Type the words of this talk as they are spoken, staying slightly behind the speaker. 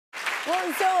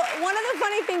Well, so one of the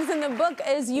funny things in the book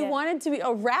is you wanted to be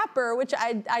a rapper, which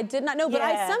I did not know, but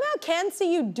I somehow can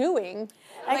see you doing.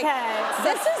 Like, Okay.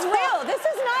 This is real. This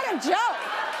is not a joke.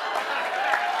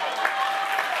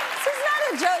 This is not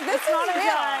a joke. This is not a real.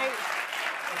 joke.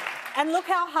 And look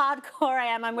how hardcore I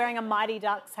am. I'm wearing a Mighty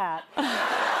Ducks hat.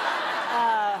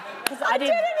 I didn't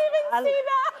even see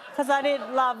that. Because I did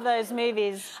love those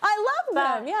movies. I love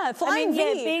them, yeah. Flying V.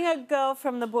 Yeah, being a girl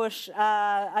from the bush,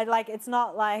 it's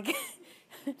not like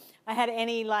I had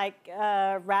any,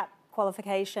 rap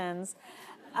qualifications.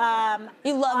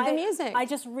 You love the music. I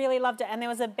just really loved it. And there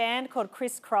was a band called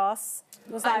Kris Kross.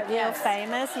 It was, real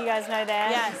famous. You guys know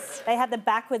them? Yes. They had the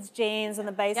backwards jeans and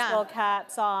the baseball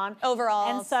caps on. Overalls.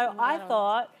 And so I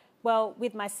thought, well,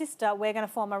 with my sister, we're going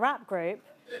to form a rap group.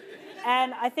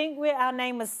 And I think our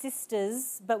name was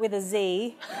Sisterz, but with a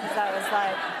Z.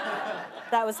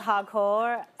 That was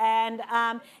hardcore. And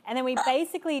then we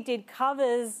basically did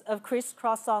covers of Kris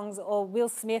Kross songs, or Will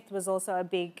Smith was also a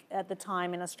big at the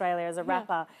time in Australia as a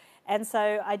rapper. And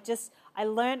so I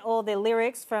learned all the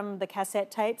lyrics from the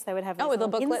cassette tapes. They would have the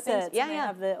booklet inserts, things. Yeah,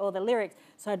 and have all the lyrics.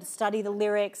 So I'd study the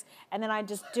lyrics, and then I'd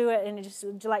just do it and just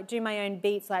do my own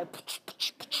beats,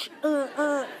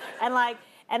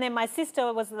 and then my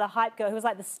sister was the hype girl, who was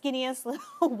like the skinniest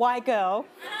little white girl.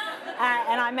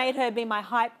 And I made her be my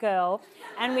hype girl.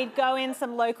 And we'd go in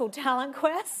some local talent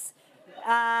quests.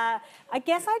 I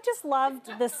guess I just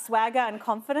loved the swagger and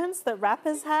confidence that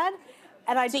rappers had.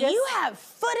 And you have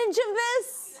footage of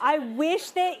this? I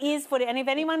wish there is footage. And if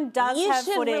anyone does have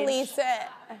footage release it.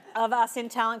 Of us in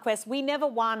Talent Quest, we never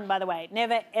won, by the way.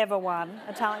 Never, ever won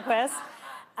a Talent Quest.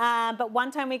 But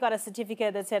one time we got a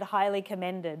certificate that said highly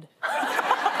commended.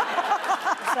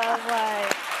 So I was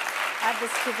like, I have the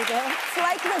certificate. It's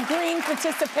like the green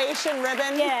participation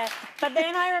ribbon. Yeah, but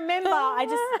then I remember I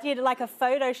just did a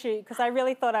photo shoot because I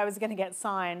really thought I was going to get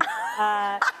signed.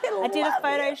 I did a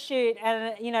photo shoot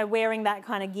and, wearing that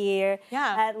kind of gear.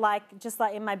 Yeah. Just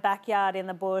in my backyard in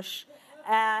the bush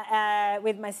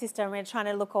with my sister, and we were trying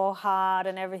to look all hard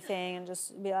and everything and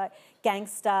just be like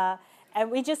gangster. And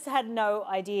we just had no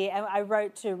idea. And I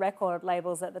wrote to record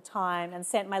labels at the time and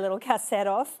sent my little cassette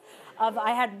off.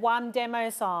 I had one demo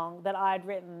song that I'd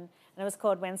written, and it was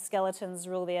called When Skeletons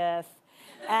Rule the Earth.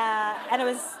 And it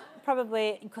was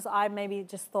probably because I maybe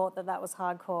just thought that was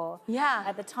hardcore. Yeah.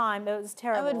 At the time, it was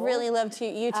terrible. I would really love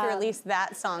you to release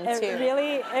that song, too.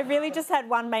 It really just had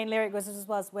one main lyric, which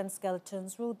was When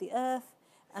Skeletons Ruled the Earth.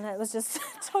 And it was just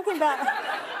talking about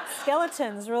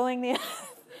skeletons ruling the earth.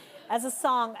 As a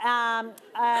song.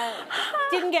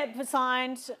 Didn't get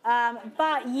signed,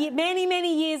 but many,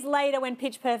 many years later when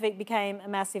Pitch Perfect became a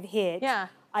massive hit,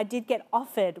 I did get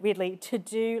offered, weirdly, to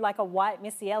do a white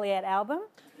Missy Elliott album.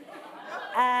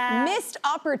 Missed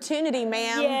opportunity,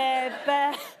 ma'am. Yeah,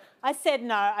 but I said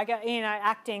no. I go,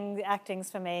 acting's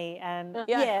for me, and I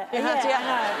know.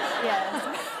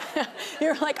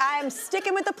 You're like, I'm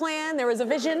sticking with the plan. There was a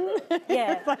vision.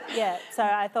 Yeah. So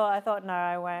I thought, no,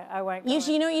 I won't. You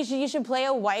should play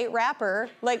a white rapper.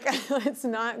 It's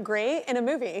not great in a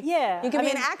movie. Yeah. You can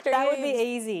be an actor. That would be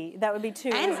easy. That would be too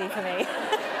easy for me.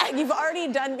 You've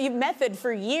already done method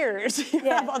for years.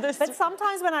 Yeah. But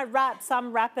sometimes when I rap,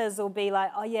 some rappers will be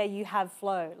like, oh yeah, you have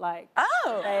flow.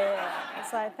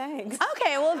 It's like, thanks.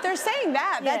 Okay, well if they're saying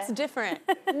that, that's different.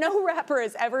 No rapper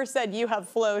has ever said you have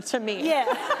flow to me.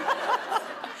 Yeah.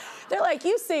 They're like,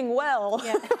 you sing well.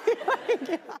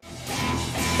 Yeah.